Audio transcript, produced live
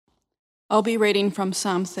I'll be reading from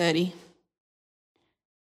Psalm 30.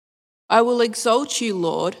 I will exalt you,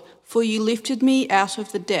 Lord, for you lifted me out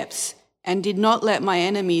of the depths and did not let my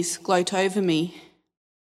enemies gloat over me.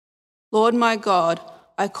 Lord my God,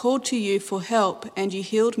 I called to you for help and you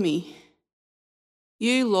healed me.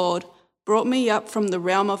 You, Lord, brought me up from the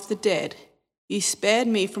realm of the dead. You spared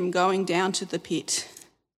me from going down to the pit.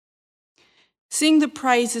 Sing the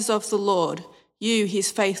praises of the Lord, you,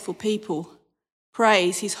 his faithful people.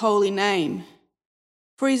 Praise his holy name.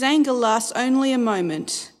 For his anger lasts only a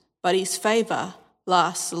moment, but his favour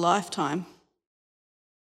lasts a lifetime.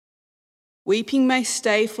 Weeping may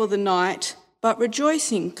stay for the night, but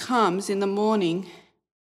rejoicing comes in the morning.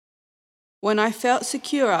 When I felt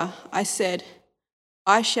secure, I said,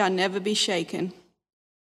 I shall never be shaken.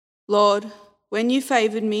 Lord, when you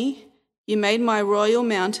favoured me, you made my royal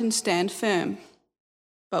mountain stand firm.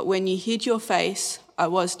 But when you hid your face, I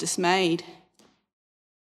was dismayed.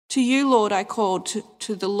 To you, Lord, I called,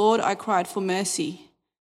 to the Lord I cried for mercy.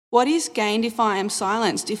 What is gained if I am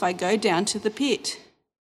silenced, if I go down to the pit?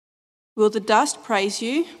 Will the dust praise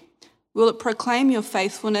you? Will it proclaim your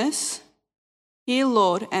faithfulness? Hear,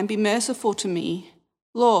 Lord, and be merciful to me.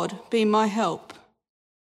 Lord, be my help.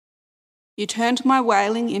 You turned my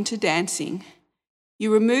wailing into dancing.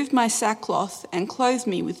 You removed my sackcloth and clothed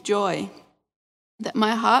me with joy, that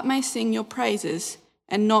my heart may sing your praises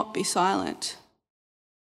and not be silent.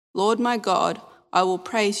 Lord my God, I will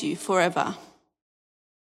praise you forever.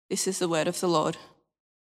 This is the word of the Lord.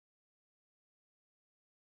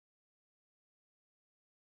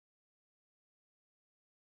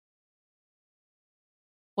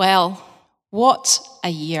 Well, what a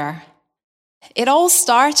year. It all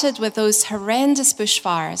started with those horrendous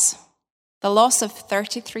bushfires, the loss of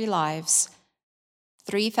 33 lives,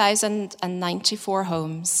 3,094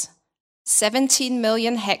 homes, 17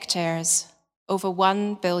 million hectares, over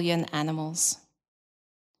 1 billion animals.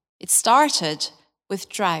 It started with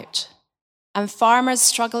drought and farmers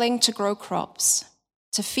struggling to grow crops,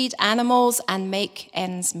 to feed animals and make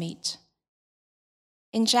ends meet.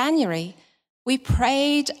 In January, we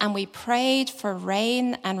prayed and we prayed for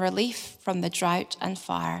rain and relief from the drought and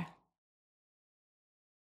fire.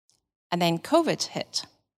 And then COVID hit.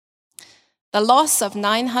 The loss of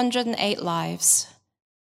 908 lives,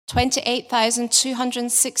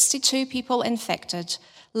 28,262 people infected,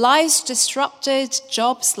 lives disrupted,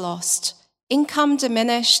 jobs lost, income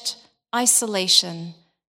diminished, isolation,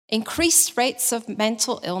 increased rates of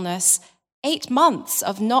mental illness, 8 months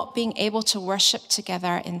of not being able to worship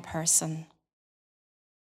together in person.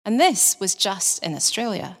 And this was just in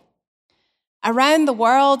Australia. Around the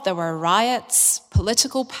world, there were riots,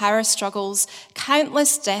 political power struggles,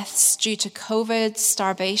 countless deaths due to COVID,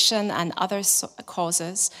 starvation, and other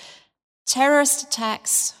causes, terrorist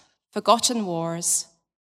attacks, forgotten wars,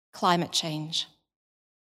 climate change.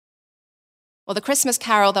 Well, the Christmas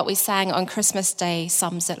carol that we sang on Christmas Day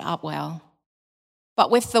sums it up well.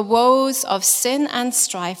 But with the woes of sin and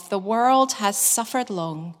strife, the world has suffered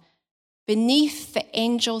long. Beneath the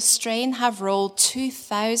angel strain have rolled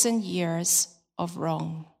 2,000 years of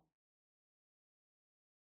wrong.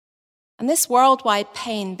 And this worldwide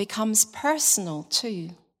pain becomes personal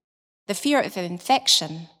too. The fear of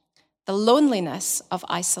infection, the loneliness of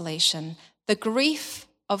isolation, the grief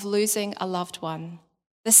of losing a loved one,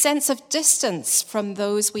 the sense of distance from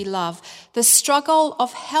those we love, the struggle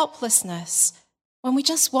of helplessness when we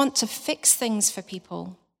just want to fix things for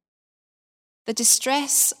people, the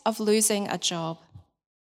distress of losing a job,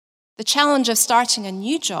 the challenge of starting a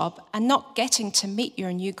new job and not getting to meet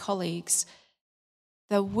your new colleagues,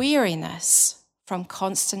 the weariness from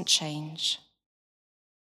constant change.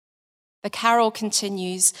 The carol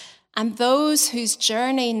continues, and those whose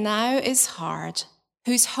journey now is hard,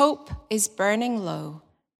 whose hope is burning low,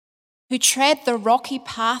 who tread the rocky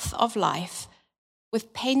path of life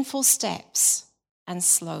with painful steps and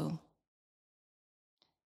slow.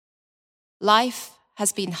 Life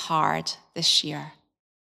has been hard this year.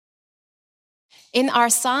 In our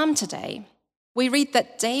psalm today, we read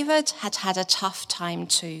that David had had a tough time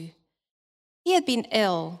too. He had been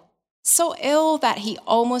ill, so ill that he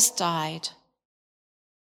almost died.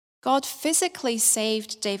 God physically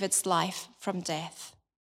saved David's life from death.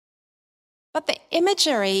 But the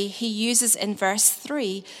imagery he uses in verse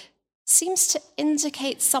 3 seems to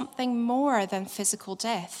indicate something more than physical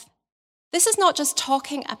death. This is not just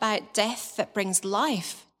talking about death that brings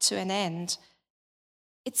life to an end.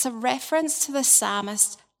 It's a reference to the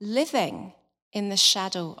psalmist living in the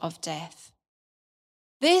shadow of death.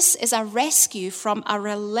 This is a rescue from a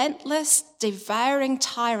relentless, devouring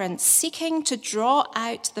tyrant seeking to draw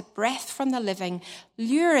out the breath from the living,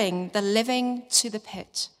 luring the living to the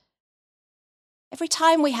pit. every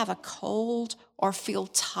time we have a cold or feel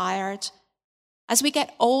tired, as we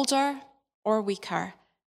get older or weaker,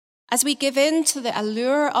 as we give in to the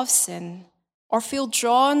allure of sin or feel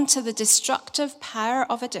drawn to the destructive power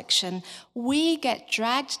of addiction, we get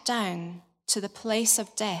dragged down to the place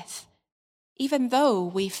of death, even though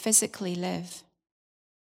we physically live.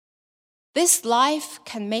 This life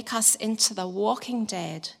can make us into the walking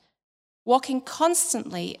dead, walking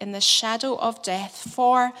constantly in the shadow of death,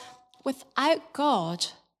 for without God,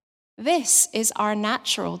 this is our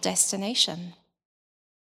natural destination.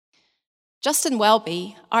 Justin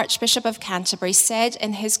Welby, Archbishop of Canterbury, said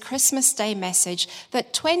in his Christmas Day message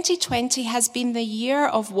that 2020 has been the year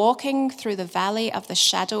of walking through the valley of the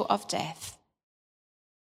shadow of death.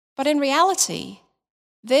 But in reality,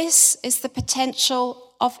 this is the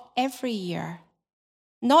potential of every year,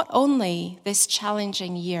 not only this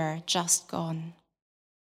challenging year just gone.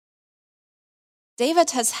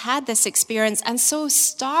 David has had this experience and so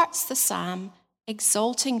starts the psalm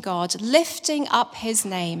exalting God, lifting up his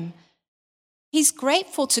name. He's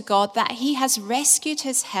grateful to God that he has rescued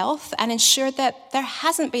his health and ensured that there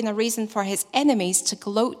hasn't been a reason for his enemies to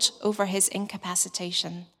gloat over his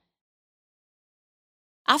incapacitation.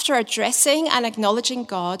 After addressing and acknowledging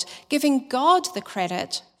God, giving God the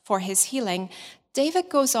credit for his healing, David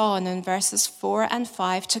goes on in verses 4 and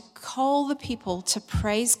 5 to call the people to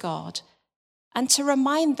praise God and to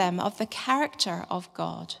remind them of the character of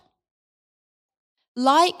God.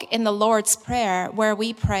 Like in the Lord's Prayer, where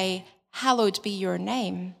we pray, "Hallowed be your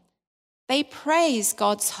name," they praise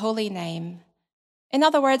God's holy name. In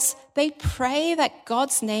other words, they pray that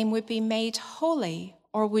God's name would be made holy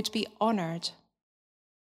or would be honored.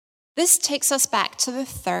 This takes us back to the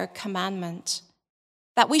third commandment,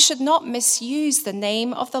 that we should not misuse the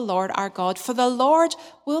name of the Lord our God, for the Lord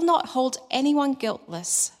will not hold anyone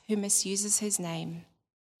guiltless who misuses his name.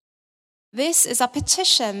 This is a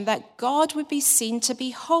petition that God would be seen to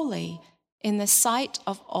be holy in the sight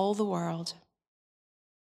of all the world.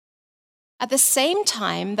 At the same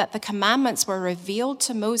time that the commandments were revealed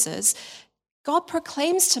to Moses, God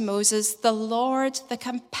proclaims to Moses, "The Lord, the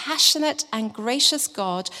compassionate and gracious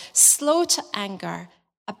God, slow to anger,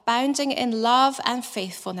 abounding in love and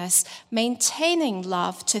faithfulness, maintaining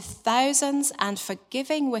love to thousands and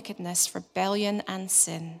forgiving wickedness, rebellion, and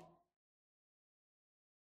sin."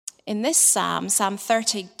 In this psalm, Psalm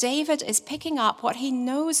 30, David is picking up what he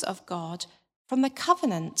knows of God from the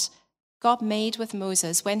covenant God made with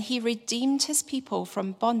Moses when he redeemed his people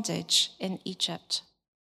from bondage in Egypt.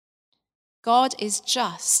 God is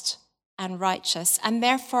just and righteous, and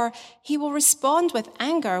therefore he will respond with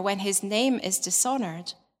anger when his name is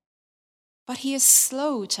dishonored. But he is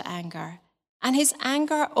slow to anger, and his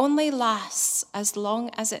anger only lasts as long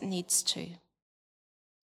as it needs to.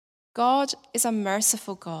 God is a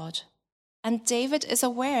merciful God, and David is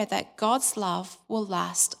aware that God's love will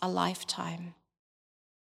last a lifetime.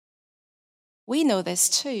 We know this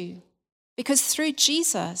too, because through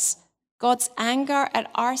Jesus, God's anger at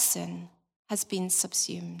our sin has been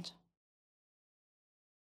subsumed.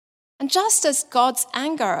 And just as God's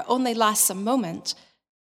anger only lasts a moment,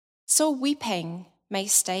 so weeping may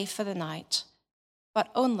stay for the night, but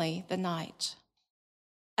only the night.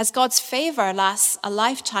 As God's favor lasts a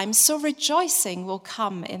lifetime, so rejoicing will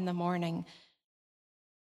come in the morning.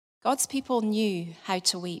 God's people knew how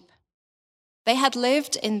to weep. They had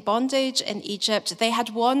lived in bondage in Egypt. They had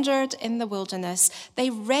wandered in the wilderness. They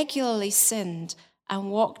regularly sinned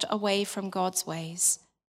and walked away from God's ways.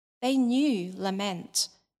 They knew lament.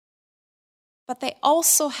 But they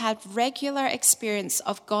also had regular experience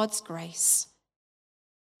of God's grace,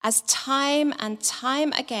 as time and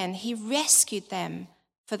time again he rescued them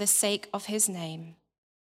for the sake of his name.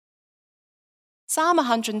 Psalm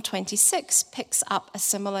 126 picks up a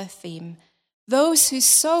similar theme. Those who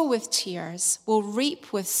sow with tears will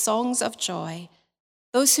reap with songs of joy.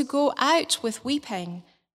 Those who go out with weeping,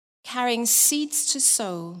 carrying seeds to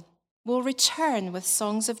sow, will return with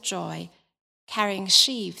songs of joy, carrying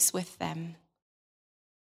sheaves with them.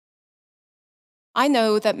 I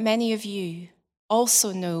know that many of you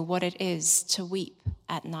also know what it is to weep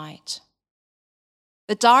at night.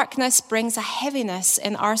 The darkness brings a heaviness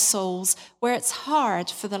in our souls where it's hard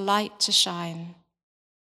for the light to shine.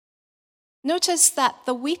 Notice that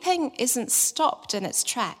the weeping isn't stopped in its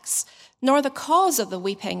tracks, nor the cause of the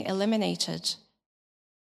weeping eliminated.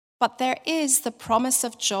 But there is the promise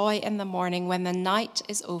of joy in the morning when the night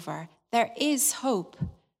is over. There is hope.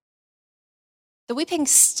 The weeping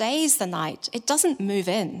stays the night. It doesn't move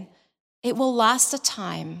in. It will last a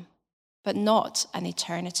time, but not an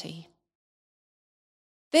eternity.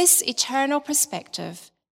 This eternal perspective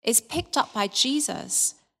is picked up by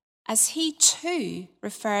Jesus as he too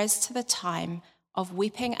refers to the time of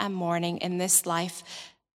weeping and mourning in this life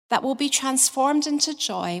that will be transformed into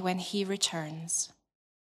joy when he returns.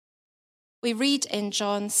 We read in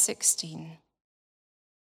John 16,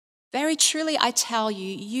 "Very truly I tell you,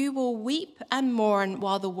 you will weep and mourn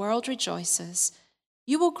while the world rejoices.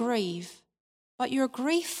 You will grieve, but your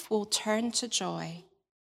grief will turn to joy.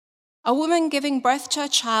 A woman giving birth to a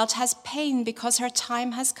child has pain because her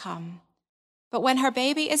time has come. But when her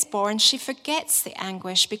baby is born, she forgets the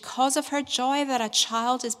anguish because of her joy that a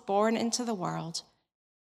child is born into the world.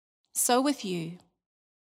 So with you.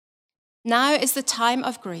 Now is the time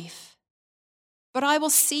of grief, but I will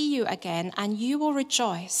see you again, and you will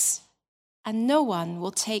rejoice, and no one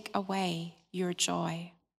will take away your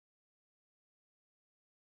joy."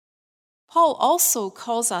 Paul also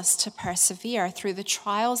calls us to persevere through the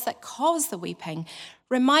trials that cause the weeping,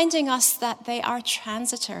 reminding us that they are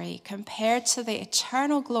transitory compared to the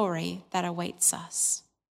eternal glory that awaits us.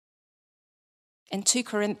 In 2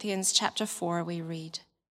 Corinthians chapter 4, we read,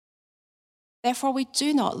 "Therefore we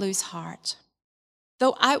do not lose heart.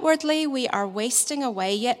 Though outwardly we are wasting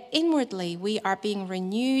away, yet inwardly we are being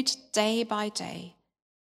renewed day by day.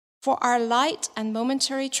 For our light and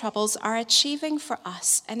momentary troubles are achieving for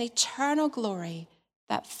us an eternal glory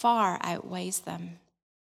that far outweighs them."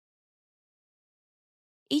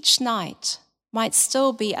 Each night might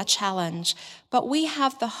still be a challenge, but we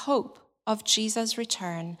have the hope of Jesus'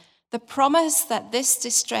 return, the promise that this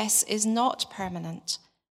distress is not permanent,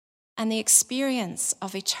 and the experience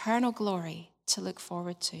of eternal glory to look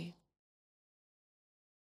forward to.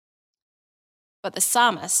 But the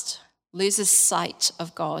psalmist loses sight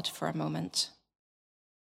of God for a moment.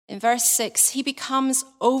 In verse 6, he becomes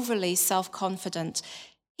overly self-confident.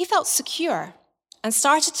 He felt secure and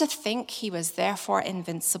started to think he was therefore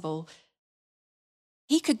invincible.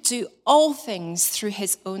 He could do all things through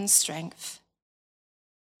his own strength.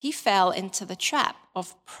 He fell into the trap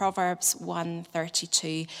of Proverbs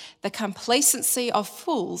 1:32, "The complacency of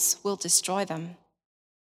fools will destroy them,"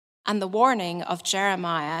 and the warning of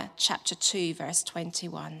Jeremiah chapter 2, verse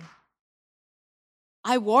 21.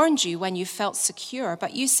 "I warned you when you felt secure,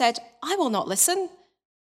 but you said, 'I will not listen.'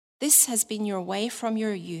 This has been your way from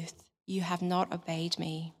your youth. You have not obeyed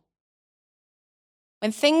me."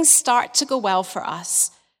 When things start to go well for us,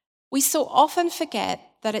 we so often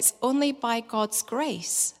forget that it's only by God's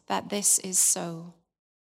grace that this is so.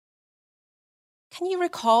 Can you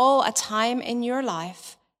recall a time in your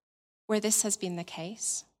life where this has been the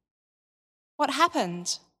case? What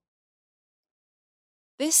happened?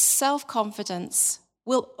 This self-confidence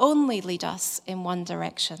will only lead us in one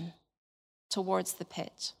direction, towards the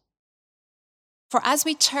pit. For as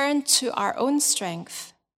we turn to our own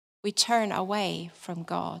strength, we turn away from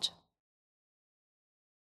God.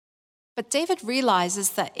 But David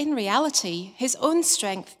realizes that in reality, his own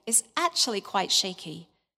strength is actually quite shaky,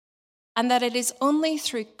 and that it is only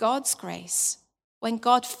through God's grace, when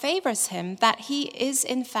God favors him, that he is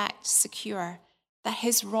in fact secure, that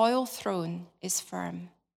his royal throne is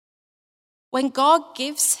firm. When God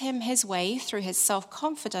gives him his way through his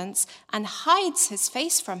self-confidence and hides his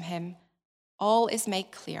face from him, all is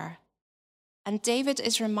made clear, and David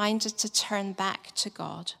is reminded to turn back to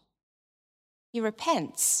God. He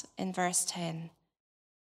repents in verse 10.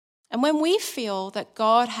 And when we feel that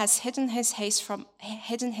God has hidden his face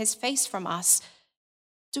from us,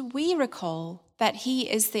 do we recall that he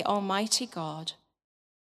is the Almighty God?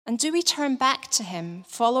 And do we turn back to him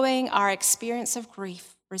following our experience of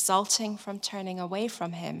grief resulting from turning away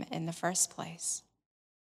from him in the first place?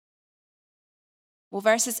 Well,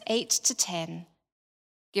 verses 8 to 10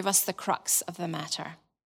 give us the crux of the matter.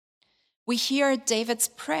 We hear David's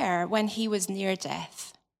prayer when he was near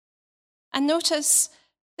death. And notice,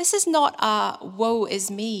 this is not a woe is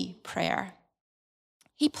me prayer.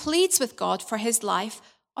 He pleads with God for his life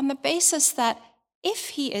on the basis that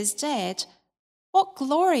if he is dead, what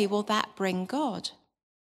glory will that bring God?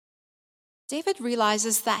 David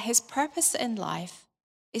realizes that his purpose in life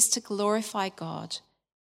is to glorify God,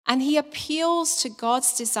 and he appeals to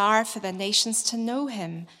God's desire for the nations to know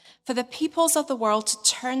him, for the peoples of the world to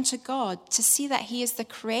turn to God, to see that he is the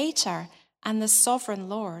creator and the sovereign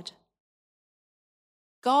Lord.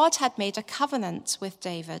 God had made a covenant with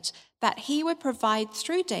David that he would provide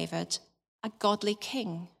through David a godly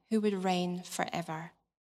king who would reign forever.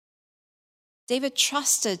 David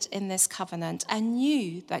trusted in this covenant and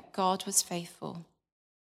knew that God was faithful.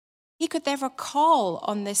 He could therefore call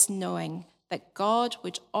on this knowing that God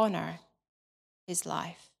would honor his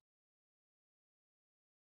life.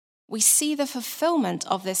 We see the fulfillment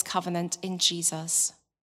of this covenant in Jesus.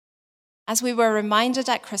 As we were reminded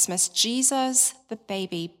at Christmas, Jesus, the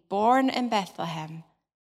baby born in Bethlehem,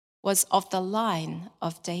 was of the line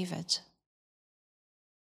of David.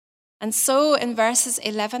 And so in verses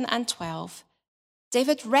 11 and 12,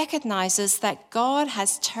 David recognizes that God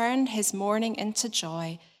has turned his mourning into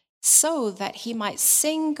joy so that he might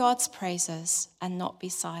sing God's praises and not be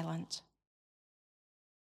silent.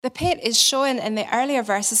 The pit is shown in the earlier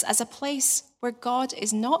verses as a place where God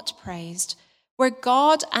is not praised, where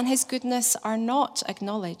God and his goodness are not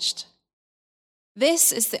acknowledged.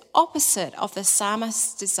 This is the opposite of the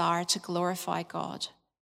psalmist's desire to glorify God.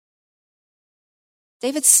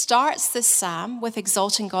 David starts this psalm with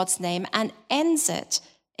exalting God's name and ends it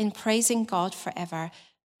in praising God forever,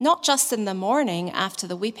 not just in the morning after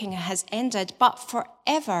the weeping has ended, but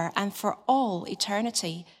forever and for all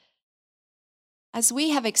eternity. As we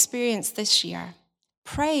have experienced this year,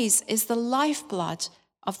 praise is the lifeblood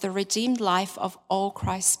of the redeemed life of all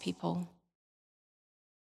Christ's people.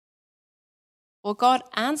 Well, God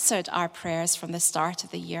answered our prayers from the start of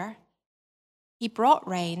the year. He brought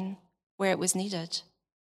rain where it was needed.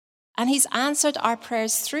 And he's answered our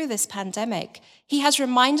prayers through this pandemic. He has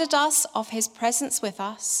reminded us of his presence with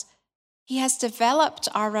us. He has developed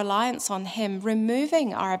our reliance on him,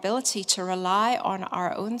 removing our ability to rely on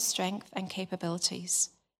our own strength and capabilities.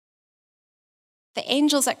 The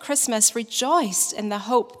angels at Christmas rejoiced in the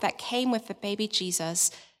hope that came with the baby Jesus.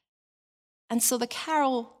 And so the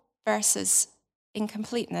carol verses in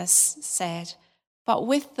completeness said, "But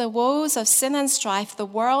with the woes of sin and strife, the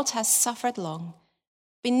world has suffered long.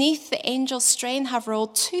 Beneath the angel's strain have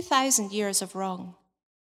rolled 2,000 years of wrong.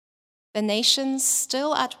 The nations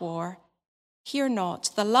still at war, hear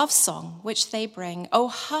not the love song which they bring. Oh,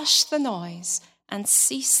 hush the noise and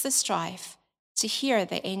cease the strife to hear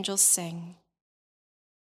the angels sing.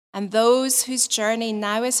 And those whose journey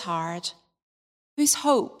now is hard, whose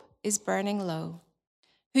hope is burning low,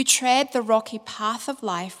 who tread the rocky path of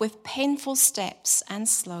life with painful steps and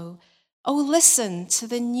slow, oh, listen to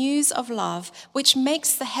the news of love which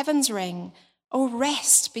makes the heavens ring. Oh,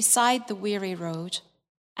 rest beside the weary road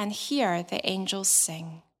and hear the angels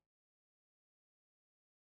sing."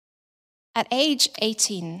 At age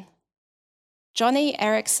 18, Johnny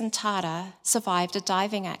Erickson Tara survived a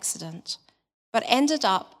diving accident, but ended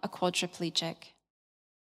up a quadriplegic.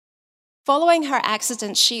 Following her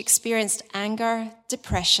accident, she experienced anger,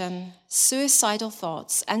 depression, suicidal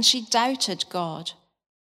thoughts, and she doubted God.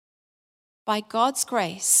 By God's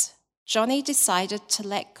grace, Johnny decided to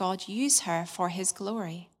let God use her for his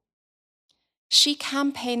glory. She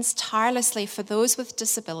campaigns tirelessly for those with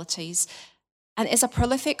disabilities and is a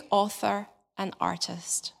prolific author and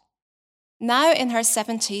artist. Now in her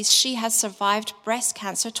 70s, she has survived breast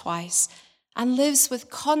cancer twice and lives with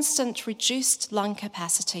constant reduced lung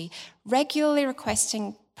capacity, regularly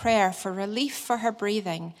requesting prayer for relief for her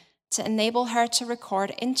breathing to enable her to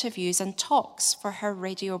record interviews and talks for her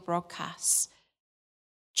radio broadcasts.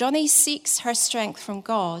 Johnny seeks her strength from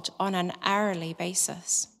God on an hourly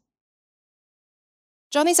basis.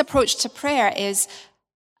 Johnny's approach to prayer is,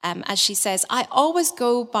 as she says, "I always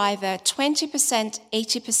go by the 20%,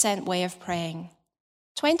 80% way of praying.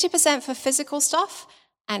 20% for physical stuff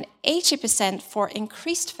and 80% for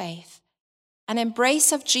increased faith, an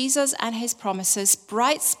embrace of Jesus and his promises,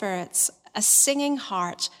 bright spirits, a singing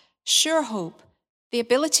heart, sure hope, the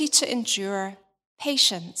ability to endure,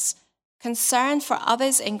 patience, concern for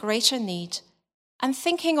others in greater need, and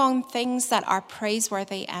thinking on things that are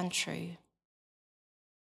praiseworthy and true."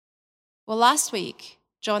 Well, last week,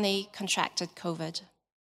 Johnny contracted COVID.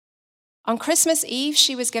 On Christmas Eve,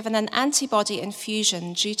 she was given an antibody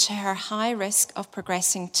infusion due to her high risk of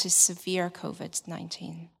progressing to severe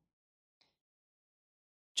COVID-19.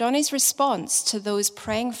 Johnny's response to those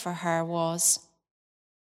praying for her was,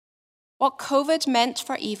 "What COVID meant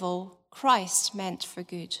for evil, Christ meant for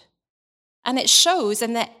good." And it shows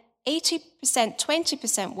in the 80%,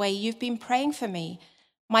 20% way you've been praying for me.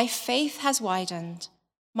 My faith has widened.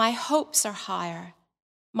 My hopes are higher.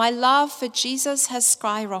 My love for Jesus has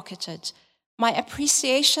skyrocketed. My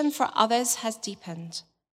appreciation for others has deepened.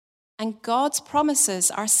 And God's promises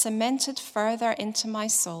are cemented further into my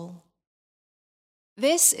soul.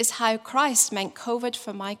 This is how Christ meant COVID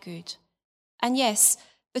for my good. And yes,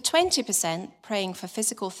 the 20% praying for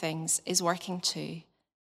physical things is working too.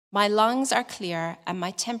 My lungs are clear and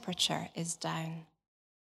my temperature is down.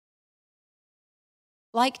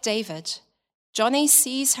 Like David, Johnny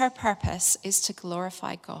sees her purpose is to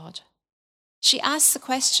glorify God. She asks the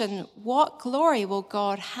question, what glory will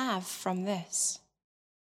God have from this?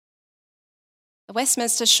 The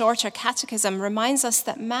Westminster Shorter Catechism reminds us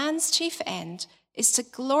that man's chief end is to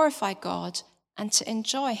glorify God and to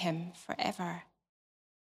enjoy him forever.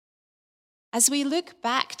 As we look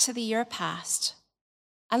back to the year past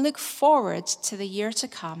and look forward to the year to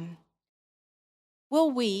come,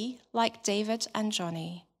 will we, like David and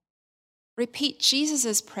Johnny, repeat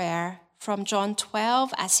Jesus' prayer from John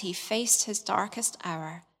 12 as he faced his darkest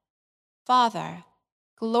hour? Father,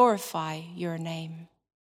 glorify your name.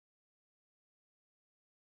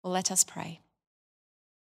 Well, let us pray.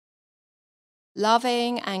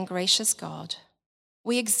 Loving and gracious God,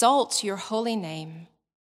 we exalt your holy name.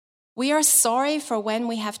 We are sorry for when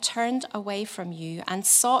we have turned away from you and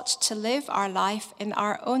sought to live our life in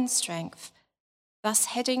our own strength, thus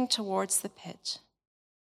heading towards the pit.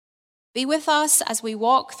 Be with us as we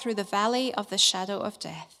walk through the valley of the shadow of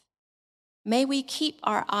death. May we keep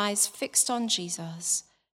our eyes fixed on Jesus,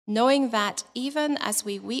 knowing that even as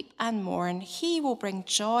we weep and mourn, he will bring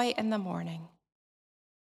joy in the morning.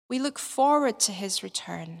 We look forward to his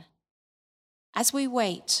return. As we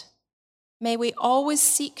wait, may we always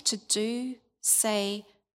seek to do, say,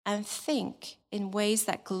 and think in ways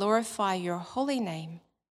that glorify your holy name,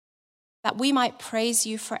 that we might praise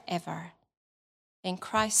you forever. In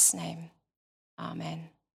Christ's name, amen.